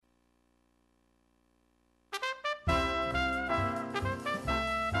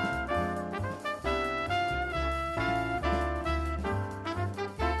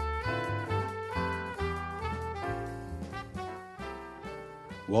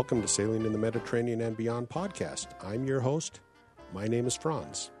Welcome to Sailing in the Mediterranean and Beyond podcast. I'm your host. My name is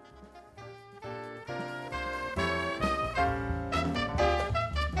Franz.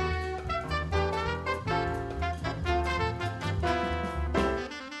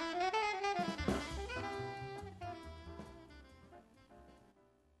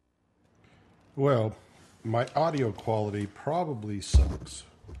 Well, my audio quality probably sucks.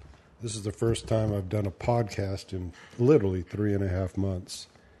 This is the first time I've done a podcast in literally 3.5 months,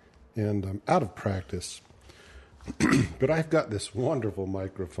 and I'm out of practice. But I've got this wonderful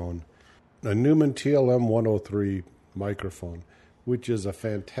microphone, a Neumann TLM 103 microphone, which is a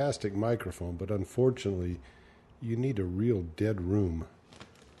fantastic microphone, but unfortunately, you need a real dead room.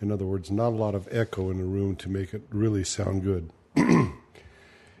 In other words, not a lot of echo in the room to make it really sound good.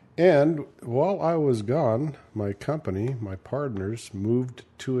 And while I was gone, my company, my partners, moved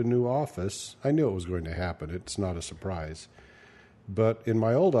to a new office. I knew it was going to happen. It's not a surprise. But in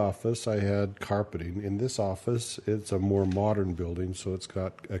my old office, I had carpeting. In this office, it's a more modern building, so it's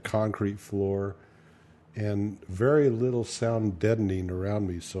got a concrete floor and very little sound deadening around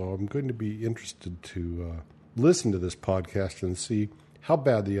me. So I'm going to be interested to listen to this podcast and see how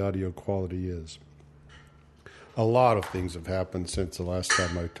bad the audio quality is. A lot of things have happened since the last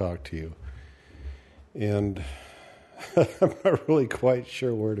time I talked to you. And I'm not really quite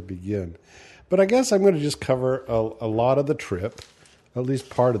sure where to begin. But I guess I'm going to just cover a lot of the trip, at least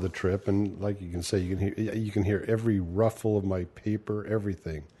part of the trip. And like you can say, you can hear every ruffle of my paper,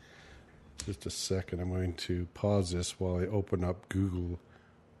 everything. Just a second. I'm going to pause this while I open up Google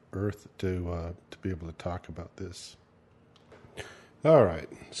Earth to be able to talk about this. All right.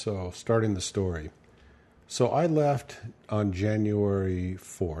 So starting the story. So I left on January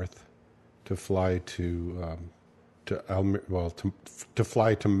 4th to fly to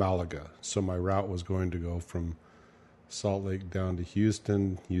fly to Malaga. So my route was going to go from Salt Lake down to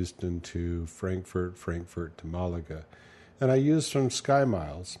Houston, Houston to Frankfurt, Frankfurt to Malaga. And I used some Sky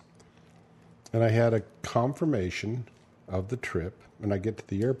Miles. And I had a confirmation of the trip, and I get to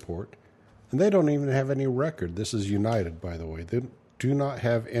the airport, and they don't even have any record. This is United, by the way. They do not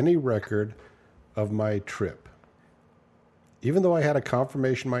have any record of my trip. Even though I had a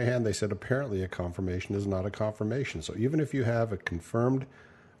confirmation in my hand, they said apparently a confirmation is not a confirmation. So even if you have a confirmed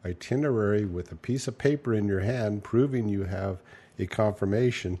itinerary with a piece of paper in your hand proving you have a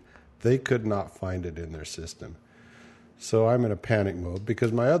confirmation, they could not find it in their system. So I'm in a panic mode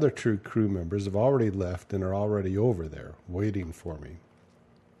because my other two crew members have already left and are already over there waiting for me.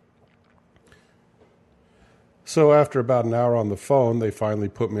 So after about an hour on the phone, they finally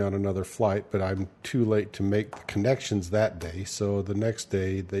put me on another flight, but I'm too late to make the connections that day. So the next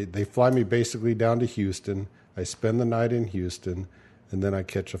day, they fly me basically down to Houston. I spend the night in Houston, and then I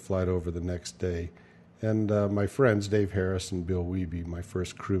catch a flight over the next day. And my friends, Dave Harris and Bill Wiebe, my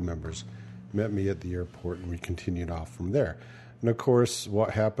first crew members, met me at the airport, and we continued off from there. And of course,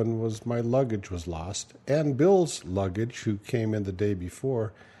 what happened was my luggage was lost, and Bill's luggage, who came in the day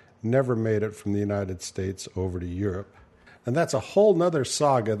before, never made it from the United States over to Europe. And that's a whole nother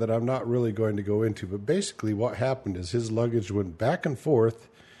saga that I'm not really going to go into. But basically what happened is his luggage went back and forth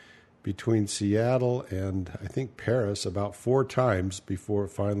between Seattle and I think Paris about 4 times before it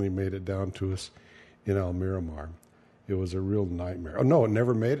finally made it down to us in Almiramar. It was a real nightmare. Oh, no, it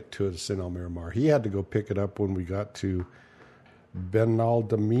never made it to us in Almiramar. He had to go pick it up when we got to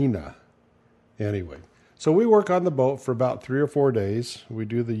Benalmádena. Anyway. So we work on the boat for about 3 or 4 days. We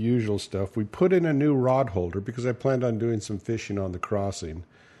do the usual stuff. We put in a new rod holder because I planned on doing some fishing on the crossing.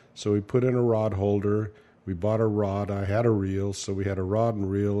 So we put in a rod holder. We bought a rod. I had a reel, so we had a rod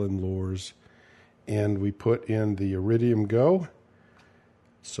and reel and lures. And we put in the Iridium Go,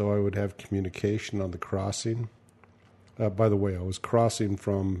 so I would have communication on the crossing. By the way, I was crossing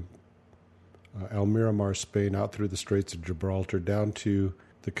from Almiramar, Spain, out through the Straits of Gibraltar, down to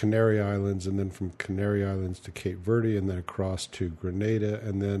the Canary Islands, and then from Canary Islands to Cape Verde, and then across to Grenada,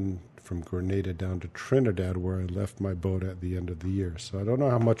 and then from Grenada down to Trinidad, where I left my boat at the end of the year. So I don't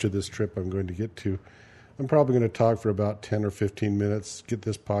know how much of this trip I'm going to get to. I'm probably going to talk for about 10 or 15 minutes, get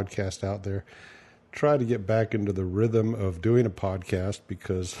this podcast out there, try to get back into the rhythm of doing a podcast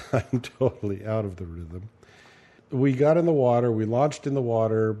because I'm totally out of the rhythm. We got in the water. We launched in the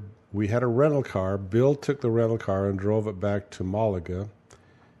water. We had a rental car. Bill took the rental car and drove it back to Malaga,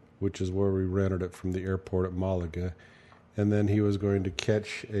 which is where we rented it from the airport at Malaga. And then he was going to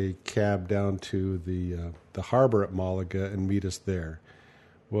catch a cab down to the harbor at Malaga and meet us there.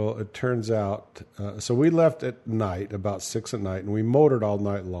 Well, it turns out, so we left at night, about 6 at night, and we motored all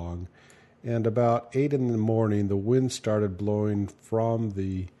night long. And about 8 in the morning, the wind started blowing from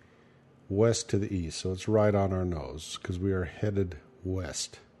the west to the east. So it's right on our nose because we are headed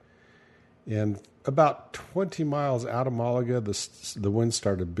west. And about 20 miles out of Malaga, the wind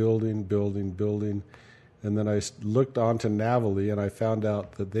started building. And then I looked onto Navali, and I found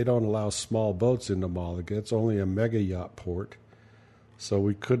out that they don't allow small boats into Malaga. It's only a mega yacht port. So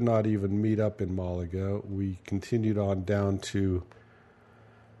we could not even meet up in Malaga. We continued on down to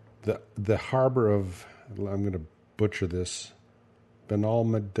the harbor of, I'm going to butcher this,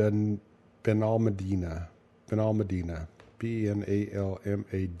 Benalmadena, Benalmadena.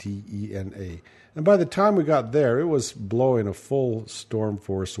 And by the time we got there, it was blowing a full storm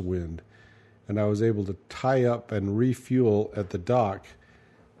force wind. And I was able to tie up and refuel at the dock,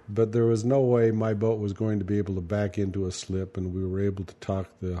 but there was no way my boat was going to be able to back into a slip, and we were able to talk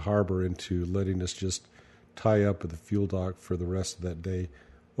the harbor into letting us just tie up at the fuel dock for the rest of that day.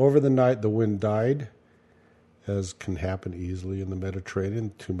 Over the night, the wind died, as can happen easily in the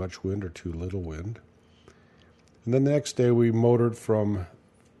Mediterranean, too much wind or too little wind. And then the next day, we motored from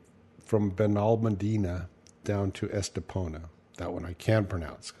Benalmadena down to Estepona. That one I can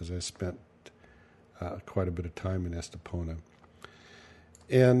pronounce because I spent quite a bit of time in Estepona.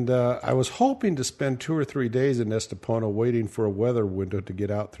 And I was hoping to spend 2 or 3 days in Estepona waiting for a weather window to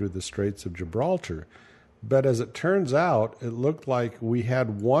get out through the Straits of Gibraltar. But as it turns out, it looked like we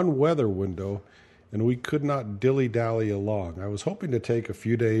had one weather window and we could not dilly-dally along. I was hoping to take a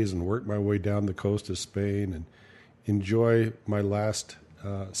few days and work my way down the coast of Spain and enjoy my last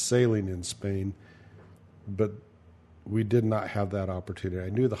sailing in Spain, but we did not have that opportunity. I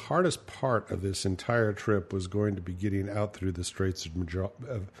knew the hardest part of this entire trip was going to be getting out through the Straits of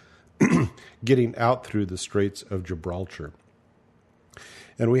Gibraltar.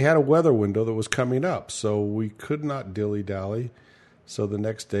 And we had a weather window that was coming up, so we could not dilly-dally. So the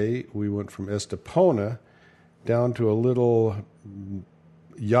next day, we went from Estepona down to a little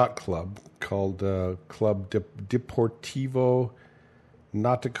yacht club called Club Deportivo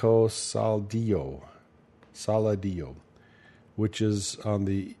Nautico Saladillo, which is on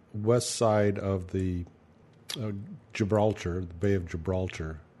the west side of the Gibraltar, the Bay of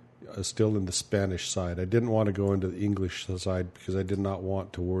Gibraltar, still in the Spanish side. I didn't want to go into the English side because I did not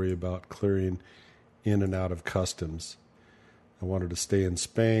want to worry about clearing in and out of customs. I wanted to stay in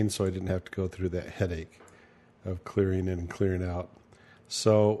Spain so I didn't have to go through that headache of clearing in and clearing out.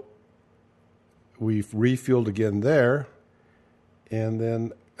 So we refueled again there, and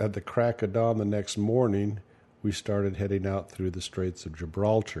then at the crack of dawn the next morning, we started heading out through the Straits of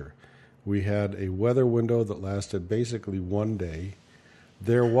Gibraltar. We had a weather window that lasted basically one day.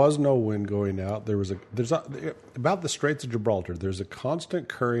 There was no wind going out. About the Straits of Gibraltar, there's a constant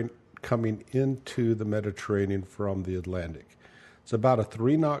current coming into the Mediterranean from the Atlantic. It's about a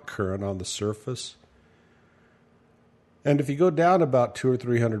 3-knot current on the surface. And if you go down about 200 or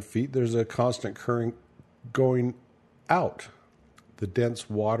 300 feet, there's a constant current going out. The dense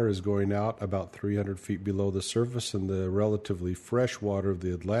water is going out about 300 feet below the surface, and the relatively fresh water of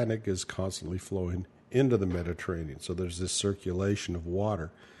the Atlantic is constantly flowing into the Mediterranean. So there's this circulation of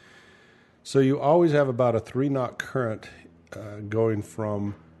water. So you always have about a 3-knot current going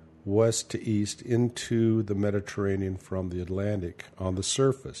from west to east into the Mediterranean from the Atlantic on the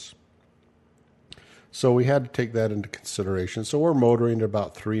surface. So we had to take that into consideration. So we're motoring at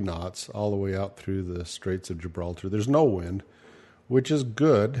about 3 knots all the way out through the Straits of Gibraltar. There's no wind, which is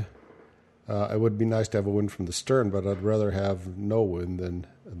good. It would be nice to have a wind from the stern, but I'd rather have no wind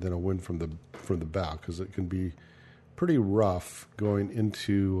than a wind from the bow, because it can be pretty rough going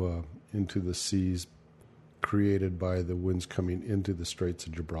into the seas created by the winds coming into the Straits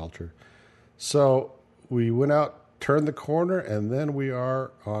of Gibraltar. So we went out, turned the corner, and then we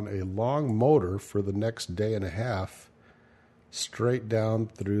are on a long motor for the next day and a half, straight down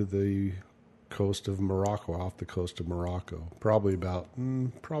through the coast of Morocco, off the coast of Morocco, probably about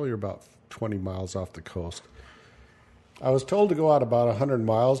 20 miles off the coast. I was told to go out about 100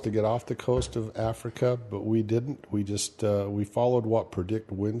 miles to get off the coast of Africa, but we didn't. We just we followed what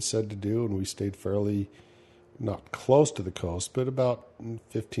Predict Wind said to do, and we stayed fairly not close to the coast, but about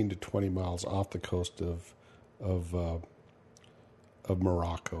 15 to 20 miles off the coast of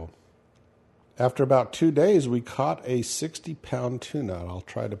Morocco. After about 2 days, we caught a 60-pound tuna. I'll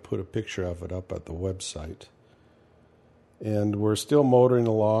try to put a picture of it up at the website. And we're still motoring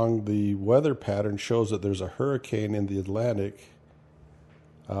along. The weather pattern shows that there's a hurricane in the Atlantic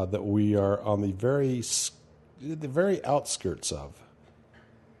that we are on the very outskirts of.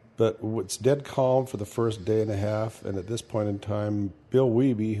 But it's dead calm for the first day and a half. And at this point in time, Bill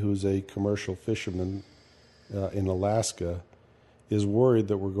Wiebe, who's a commercial fisherman in Alaska, is worried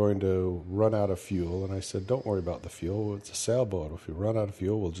that we're going to run out of fuel. And I said, don't worry about the fuel. It's a sailboat. If we run out of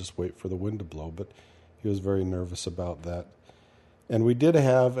fuel, we'll just wait for the wind to blow. But he was very nervous about that. And we did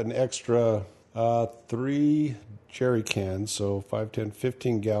have an extra 3 jerry cans, so 5, 10,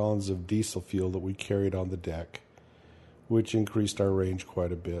 15 gallons of diesel fuel that we carried on the deck, which increased our range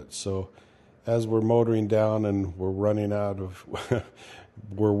quite a bit. So as we're motoring down and we're running out of,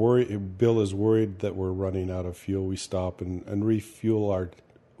 we're worried, Bill is worried that we're running out of fuel, we stop and refuel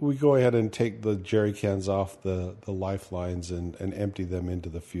we go ahead and take the jerry cans off the lifelines and empty them into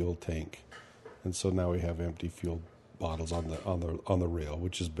the fuel tank. And so now we have empty fuel bottles on the rail,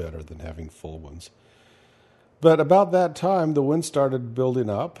 which is better than having full ones. But about that time, the wind started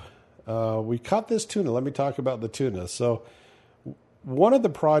building up. We caught this tuna. Let me talk about the tuna. So one of the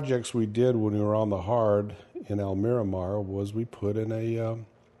projects we did when we were on the hard in Almiramar was we put in a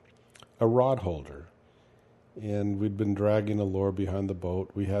rod holder. And we'd been dragging a lure behind the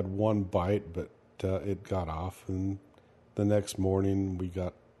boat. We had one bite, but it got off. And the next morning we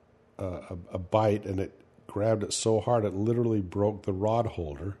got a bite, and it grabbed it so hard it literally broke the rod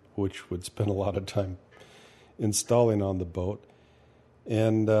holder, which would spend a lot of time installing on the boat.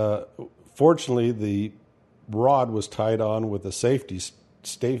 And fortunately, the rod was tied on with a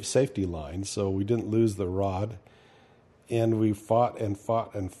safety line, so we didn't lose the rod. And we fought and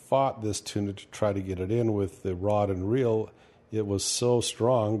fought and fought this tuna to try to get it in with the rod and reel. It was so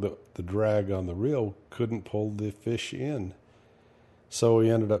strong that the drag on the reel couldn't pull the fish in. So we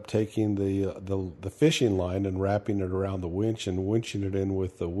ended up taking the fishing line and wrapping it around the winch and winching it in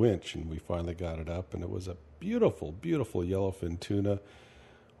with the winch, and we finally got it up, and it was a beautiful, beautiful yellowfin tuna.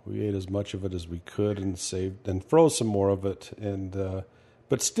 We ate as much of it as we could and saved and froze some more of it, and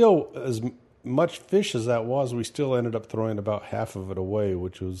but still, as much fish as that was, we still ended up throwing about half of it away,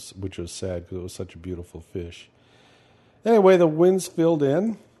 which was sad because it was such a beautiful fish. Anyway, the winds filled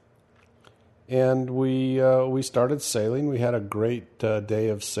in. And we started sailing. We had a great day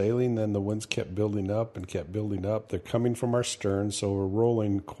of sailing. Then the winds kept building up and kept building up. They're coming from our stern, so we're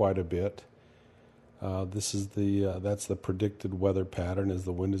rolling quite a bit. That's the predicted weather pattern, is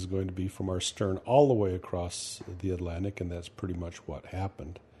the wind is going to be from our stern all the way across the Atlantic, and that's pretty much what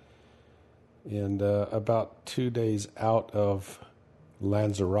happened. And about 2 days out of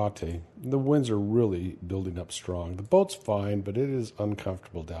Lanzarote, the winds are really building up strong. The boat's fine, but it is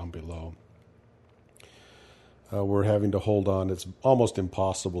uncomfortable down below. We're having to hold on. It's almost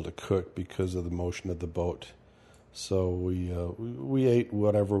impossible to cook because of the motion of the boat. So we ate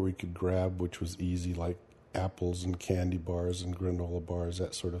whatever we could grab, which was easy, like apples and candy bars and granola bars,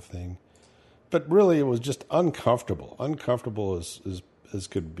 that sort of thing. But really, it was just uncomfortable. Uncomfortable as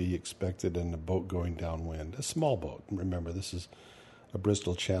could be expected in a boat going downwind. A small boat. Remember, this is a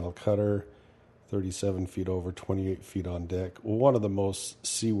Bristol Channel cutter, 37 feet over, 28 feet on deck. One of the most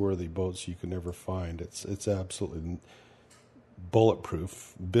seaworthy boats you can ever find. It's absolutely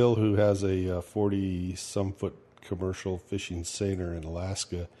bulletproof. Bill, who has a 40-some foot commercial fishing seiner in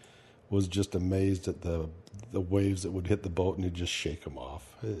Alaska, was just amazed at the waves that would hit the boat and it'd just shake them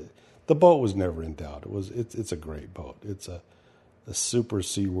off. The boat was never in doubt. It's a great boat. It's a super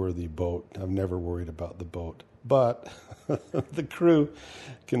seaworthy boat. I've never worried about the boat. But the crew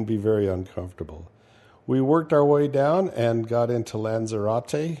can be very uncomfortable. We worked our way down and got into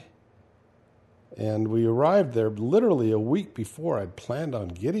Lanzarote, and we arrived there literally a week before I'd planned on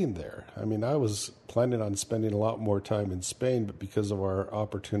getting there. I mean, I was planning on spending a lot more time in Spain, but because of our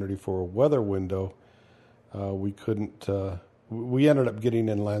opportunity for a weather window, we couldn't. We ended up getting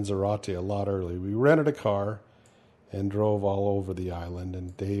in Lanzarote a lot early. We rented a car and drove all over the island,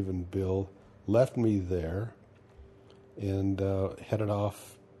 and Dave and Bill left me there and headed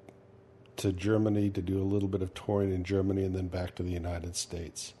off to Germany to do a little bit of touring in Germany and then back to the United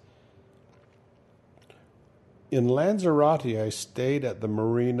States. In Lanzarote, I stayed at the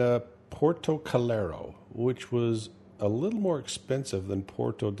marina Porto Calero, which was a little more expensive than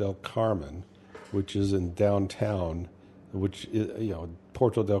Puerto del Carmen, which is in downtown, which is,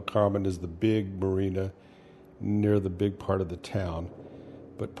 Puerto del Carmen is the big marina near the big part of the town.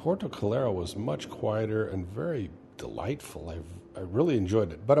 But Porto Calero was much quieter and very delightful. I really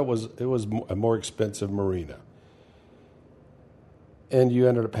enjoyed it, but it was a more expensive marina. And you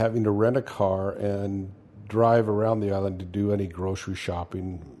ended up having to rent a car and drive around the island to do any grocery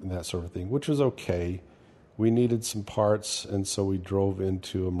shopping and that sort of thing, which was okay. We needed some parts, and so we drove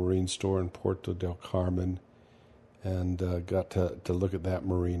into a marine store in Puerto del Carmen and got to look at that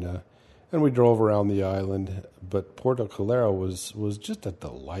marina. And we drove around the island, but Puerto Calero was just a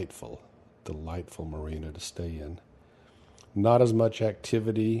delightful marina to stay in. Not as much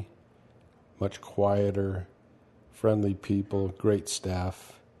activity, much quieter, friendly people, great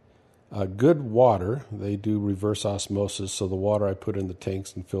staff. Good water. They do reverse osmosis, so the water I put in the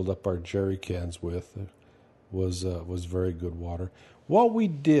tanks and filled up our jerry cans with was very good water. What we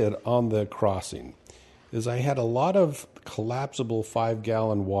did on the crossing is I had a lot of collapsible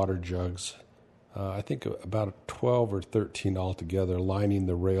 5-gallon water jugs. I think about 12 or 13 altogether, lining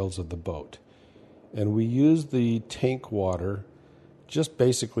the rails of the boat. And we used the tank water just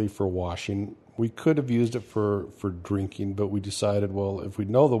basically for washing. We could have used it for drinking, but we decided, well, if we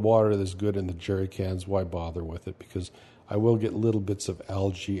know the water is good in the jerry cans, why bother with it? Because I will get little bits of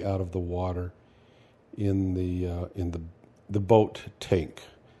algae out of the water in the boat tank.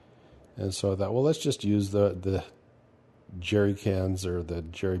 And so I thought, well, let's just use the jerry cans or the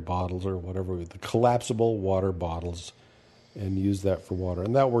jerry bottles or whatever, the collapsible water bottles, and use that for water.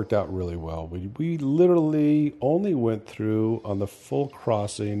 And that worked out really well. We literally only went through on the full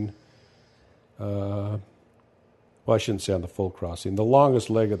crossing, well, I shouldn't say on the full crossing, the longest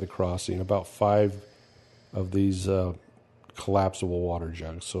leg of the crossing, about 5 of these collapsible water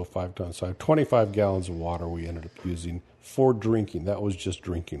jugs, so 5 tons. So I have 25 gallons of water we ended up using for drinking. That was just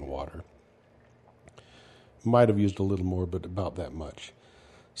drinking water. Might have used a little more, but about that much.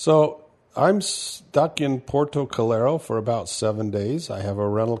 So I'm stuck in Porto Calero for about 7 days. I have a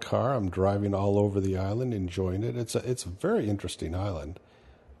rental car. I'm driving all over the island, enjoying it. It's a very interesting island.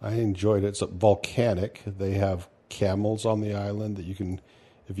 I enjoyed it. It's volcanic. They have camels on the island that you can,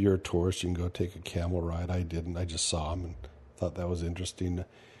 if you're a tourist, you can go take a camel ride. I didn't. I just saw them and thought that was interesting.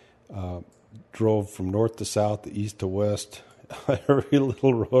 Drove from north to south, east to west, every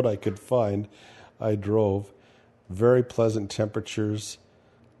little road I could find. I drove. Very pleasant temperatures.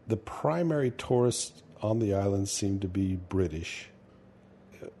 The primary tourists on the island seemed to be British.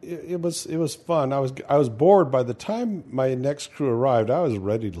 It was fun. I was bored. By the time my next crew arrived, I was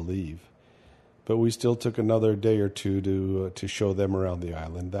ready to leave. But we still took another day or two to show them around the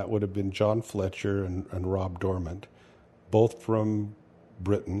island. That would have been John Fletcher and Rob Dormant, both from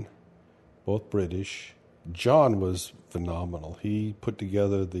Britain, both British. John was phenomenal. He put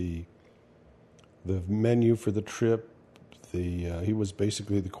together the menu for the trip. He was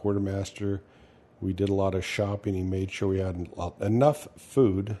basically the quartermaster. We did a lot of shopping. He made sure we had enough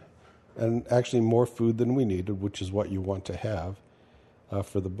food, and actually more food than we needed, which is what you want to have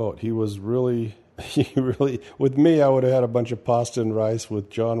for the boat. He really, with me, I would have had a bunch of pasta and rice. With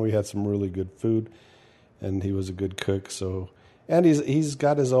John, we had some really good food, and he was a good cook. So, and he's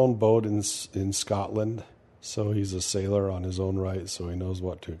got his own boat in Scotland, so he's a sailor on his own right, so he knows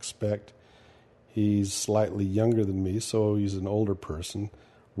what to expect. He's slightly younger than me, so he's an older person.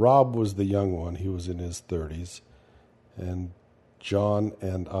 Rob was the young one. He was in his 30s. And John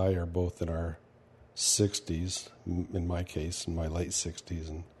and I are both in our 60s, in my case, in my late 60s,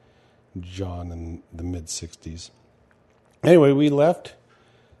 and John in the mid-60s. Anyway, we left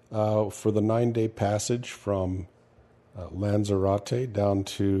for the 9-day passage from Lanzarote down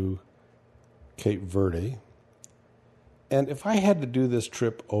to Cape Verde. And if I had to do this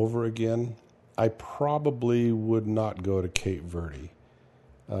trip over again, I probably would not go to Cape Verde.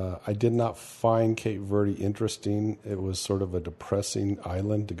 I did not find Cape Verde interesting. It was sort of a depressing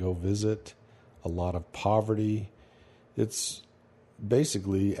island to go visit, a lot of poverty. It's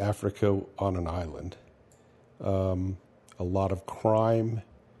basically Africa on an island. A lot of crime,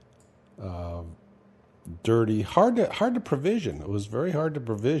 dirty, hard to provision. It was very hard to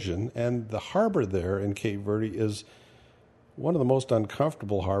provision, and the harbor there in Cape Verde is one of the most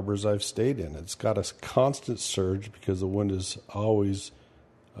uncomfortable harbors I've stayed in. It's got a constant surge because the wind is always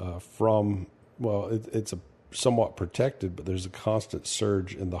it's a somewhat protected, but there's a constant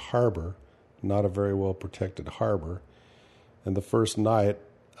surge in the harbor, not a very well protected harbor. And the first night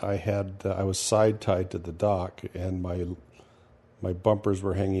I was side tied to the dock, and my bumpers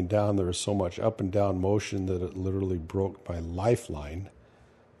were hanging down. There was so much up and down motion that it literally broke my lifeline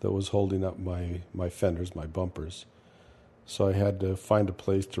that was holding up my fenders, my bumpers. So I had to find a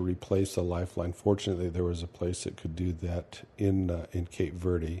place to replace the lifeline. Fortunately, there was a place that could do that in Cape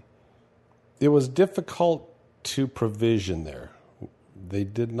Verde. It was difficult to provision there. They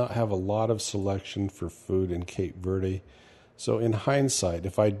did not have a lot of selection for food in Cape Verde. So in hindsight,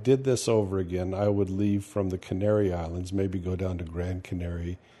 if I did this over again, I would leave from the Canary Islands, maybe go down to Grand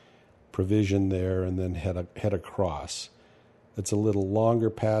Canary, provision there, and then head across. It's a little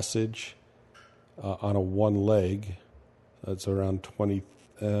longer passage on a one leg. It's around 20,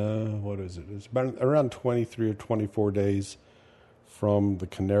 It's about around 23 or 24 days from the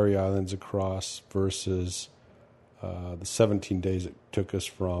Canary Islands across versus the 17 days it took us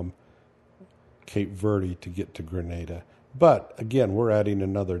from Cape Verde to get to Grenada. But again, we're adding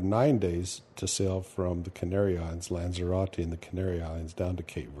another 9 days to sail from the Canary Islands, Lanzarote and the Canary Islands, down to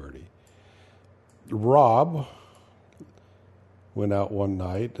Cape Verde. Rob went out one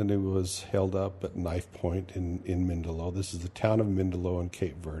night, and he was held up at knife point in Mindelo. This is the town of Mindelo in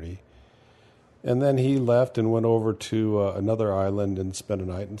Cape Verde. And then he left and went over to another island and spent a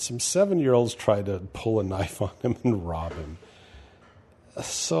night. And some 7-year-olds tried to pull a knife on him and rob him.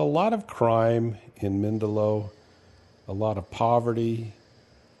 So a lot of crime in Mindelo, a lot of poverty,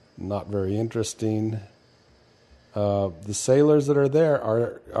 not very interesting. The sailors that are there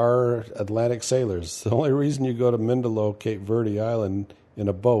are Atlantic sailors. The only reason you go to Mindelo, Cape Verde Island, in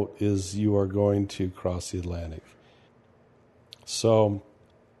a boat is you are going to cross the Atlantic. So,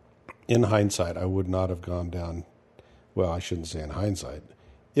 in hindsight, I would not have gone down. Well, I shouldn't say in hindsight.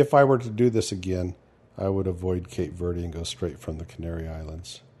 If I were to do this again, I would avoid Cape Verde and go straight from the Canary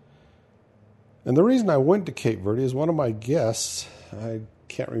Islands. And the reason I went to Cape Verde is one of my guests, I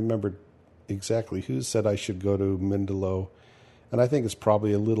can't remember exactly who, said I should go to Mindelo, and I think it's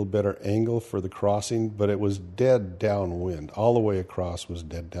probably a little better angle for the crossing, but it was dead downwind. All the way across was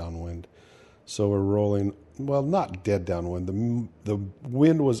dead downwind. So we're rolling, well, not dead downwind. The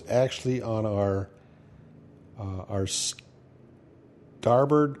wind was actually on our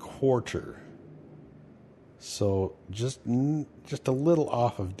starboard quarter. So just a little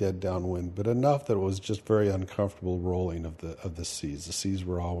off of dead downwind, but enough that it was just very uncomfortable rolling of the seas. The seas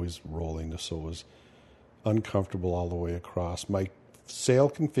were always rolling, so it was uncomfortable all the way across. My sail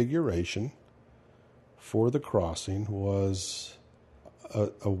configuration for the crossing was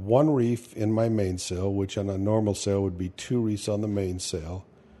a one reef in my mainsail, which on a normal sail would be 2 reefs on the mainsail,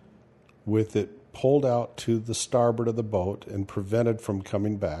 with it pulled out to the starboard of the boat and prevented from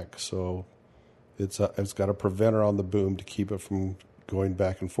coming back. So it's got a preventer on the boom to keep it from going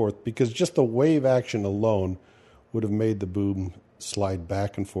back and forth, because just the wave action alone would have made the boom slide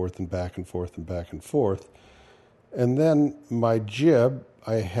back and forth and back and forth and back and forth. And then my jib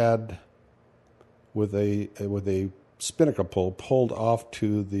I had with a spinnaker pull pulled off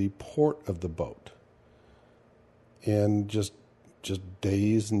to the port of the boat, and just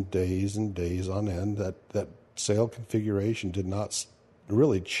days and days and days on end that sail configuration did not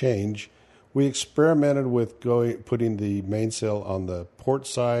really change. We experimented with putting the mainsail on the port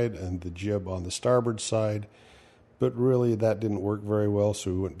side and the jib on the starboard side, but really that didn't work very well,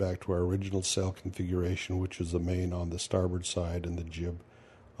 so we went back to our original sail configuration, which was the main on the starboard side and the jib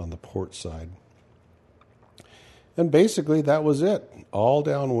on the port side. And basically that was it. All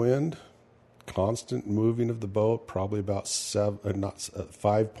downwind, constant moving of the boat, probably about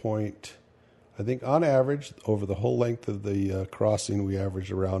 5 point, I think on average, over the whole length of the crossing, we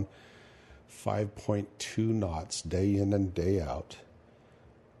averaged around 5.2 knots day in and day out.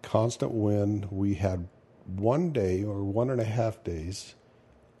 Constant wind. We had 1 day or 1.5 days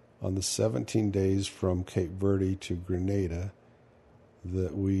on the 17 days from Cape Verde to Grenada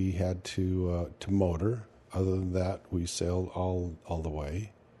that we had to motor. Other than that, we sailed all the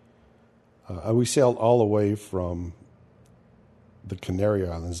way. We sailed all the way from the Canary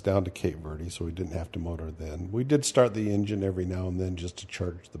Islands down to Cape Verde, so we didn't have to motor then. We did start the engine every now and then just to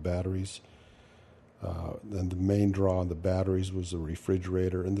charge the batteries. Then the main draw on the batteries was the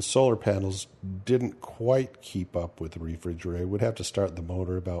refrigerator, and the solar panels didn't quite keep up with the refrigerator. We'd have to start the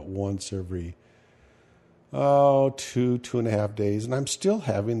motor about once every 2.5 days, and I'm still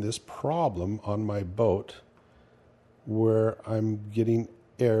having this problem on my boat where I'm getting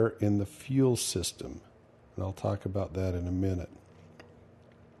air in the fuel system, and I'll talk about that in a minute.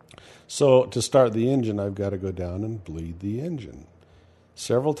 So to start the engine, I've got to go down and bleed the engine.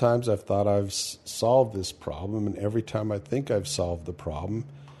 Several times I've thought I've solved this problem, and every time I think I've solved the problem,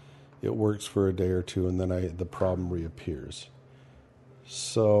 it works for a day or two, and then the problem reappears.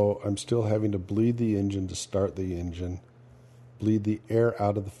 So I'm still having to bleed the engine to start the engine, bleed the air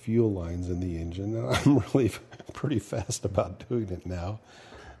out of the fuel lines in the engine, and I'm really pretty fast about doing it now.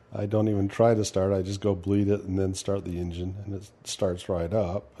 I don't even try to start. I just go bleed it and then start the engine, and it starts right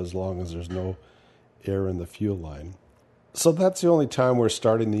up as long as there's no air in the fuel line. So that's the only time we're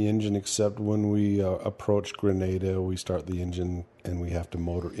starting the engine, except when we approach Grenada. We start the engine and we have to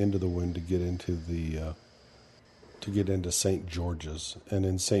motor into the wind to get into St. George's. And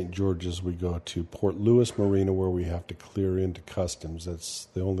in St. George's we go to Port Louis Marina, where we have to clear into customs. That's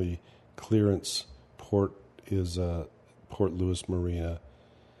the only clearance port is Port Louis Marina.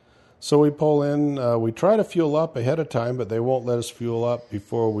 So we pull in. We try to fuel up ahead of time, but they won't let us fuel up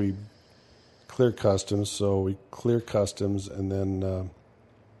before we clear customs. So we clear customs and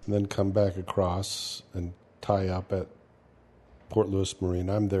then come back across and tie up at Port Louis Marine.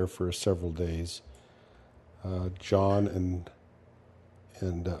 I'm there for several days. John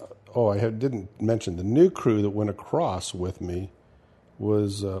didn't mention the new crew that went across with me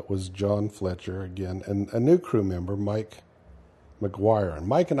was John Fletcher again, and a new crew member, Mike McGuire. And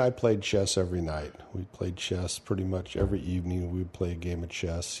Mike and I played chess every night. We played chess pretty much every evening. We would play a game of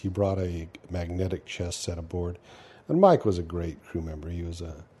chess. He brought a magnetic chess set aboard. And Mike was a great crew member. He was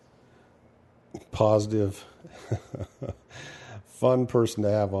a positive, fun person to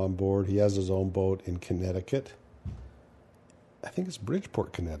have on board. He has his own boat in Connecticut. I think it's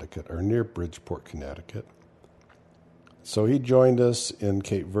Bridgeport, Connecticut, or near Bridgeport, Connecticut. So he joined us in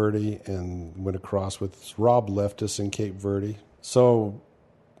Cape Verde and went across with us. Rob left us in Cape Verde. So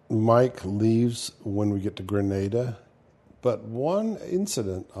Mike leaves when we get to Grenada. But one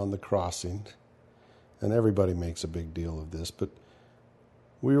incident on the crossing, and everybody makes a big deal of this, but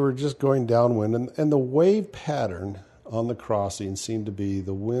we were just going downwind, and the wave pattern on the crossing seemed to be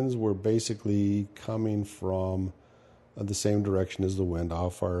the winds were basically coming from the same direction as the wind,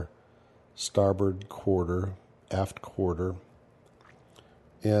 off our starboard quarter, aft quarter.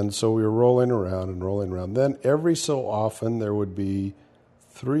 And so we were rolling around and rolling around. Then every so often there would be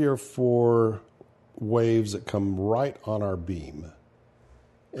 3 or 4 waves that come right on our beam.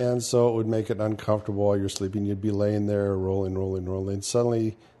 And so it would make it uncomfortable while you're sleeping. You'd be laying there rolling, rolling, rolling.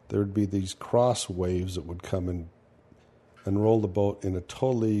 Suddenly there would be these cross waves that would come in and roll the boat in a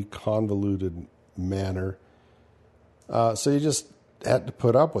totally convoluted manner. So you just had to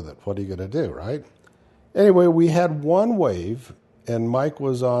put up with it. What are you going to do, right? Anyway, we had one wave, and Mike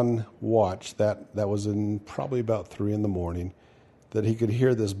was on watch. That was in probably about 3 a.m, that he could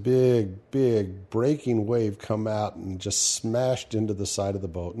hear this big, big breaking wave come out and just smashed into the side of the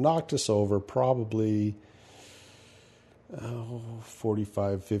boat, knocked us over probably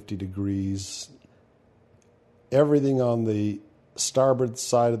 45, 50 degrees. Everything on the starboard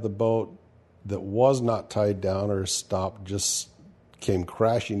side of the boat that was not tied down or stopped just came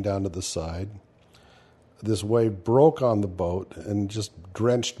crashing down to the side. This wave broke on the boat and just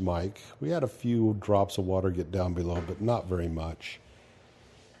drenched Mike. We had a few drops of water get down below, but not very much.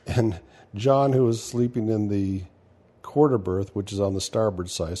 And John, who was sleeping in the quarter berth, which is on the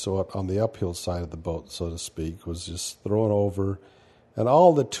starboard side, so on the uphill side of the boat, so to speak, was just thrown over. And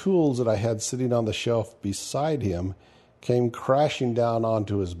all the tools that I had sitting on the shelf beside him came crashing down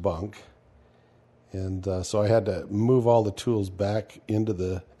onto his bunk. And so I had to move all the tools back had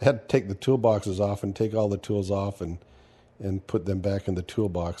to take the toolboxes off and take all the tools off and put them back in the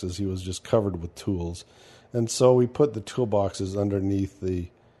toolboxes. He was just covered with tools. And so we put the toolboxes underneath the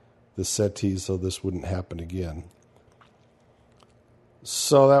settees so this wouldn't happen again.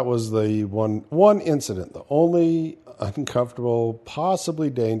 So that was the one incident, the only uncomfortable, possibly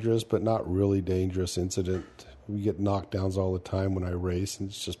dangerous, but not really dangerous incident. We get knockdowns all the time when I race, and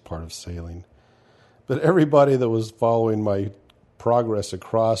it's just part of sailing. But everybody that was following my progress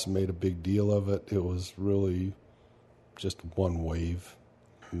across made a big deal of it. It was really just one wave,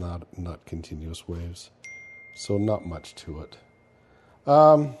 not continuous waves. So not much to it.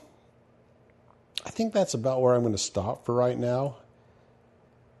 I think that's about where I'm going to stop for right now.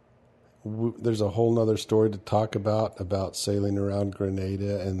 There's a whole nother story to talk about sailing around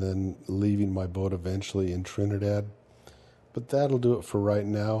Grenada and then leaving my boat eventually in Trinidad. But that'll do it for right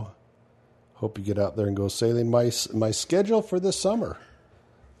now. Hope you get out there and go sailing. My schedule for this summer,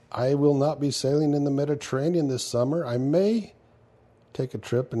 I will not be sailing in the Mediterranean this summer. I may take a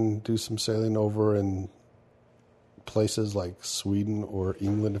trip and do some sailing over in places like Sweden or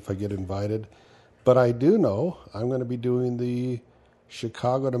England if I get invited. But I do know I'm going to be doing the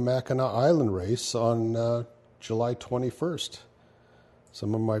Chicago to Mackinac Island race on July 21st.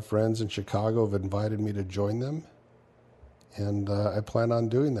 Some of my friends in Chicago have invited me to join them. And I plan on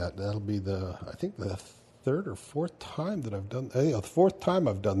doing that. That'll be the 3rd or 4th time that I've done. The 4th time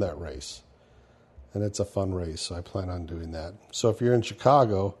I've done that race, and it's a fun race. So I plan on doing that. So if you're in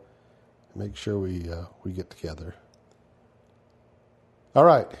Chicago, make sure we get together. All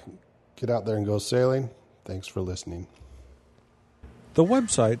right, get out there and go sailing. Thanks for listening. The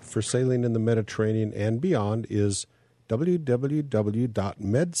website for sailing in the Mediterranean and beyond is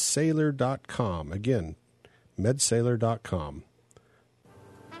www.medsailor.com. Again, medsailor.com.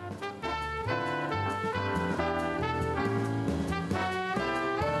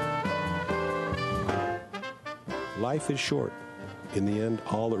 Life is short. In the end,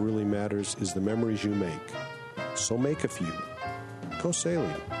 all that really matters is the memories you make. So make a few. Go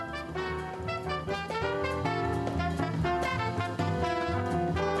sailing.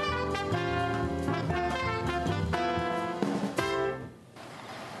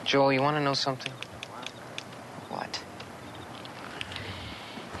 Joel, you want to know something? What?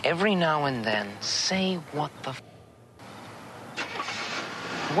 Every now and then, say what the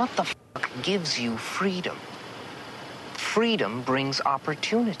gives you freedom. Freedom brings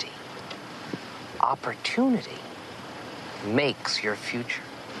opportunity. Opportunity makes your future.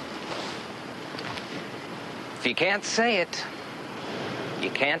 If you can't say it, you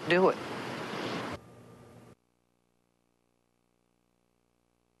can't do it.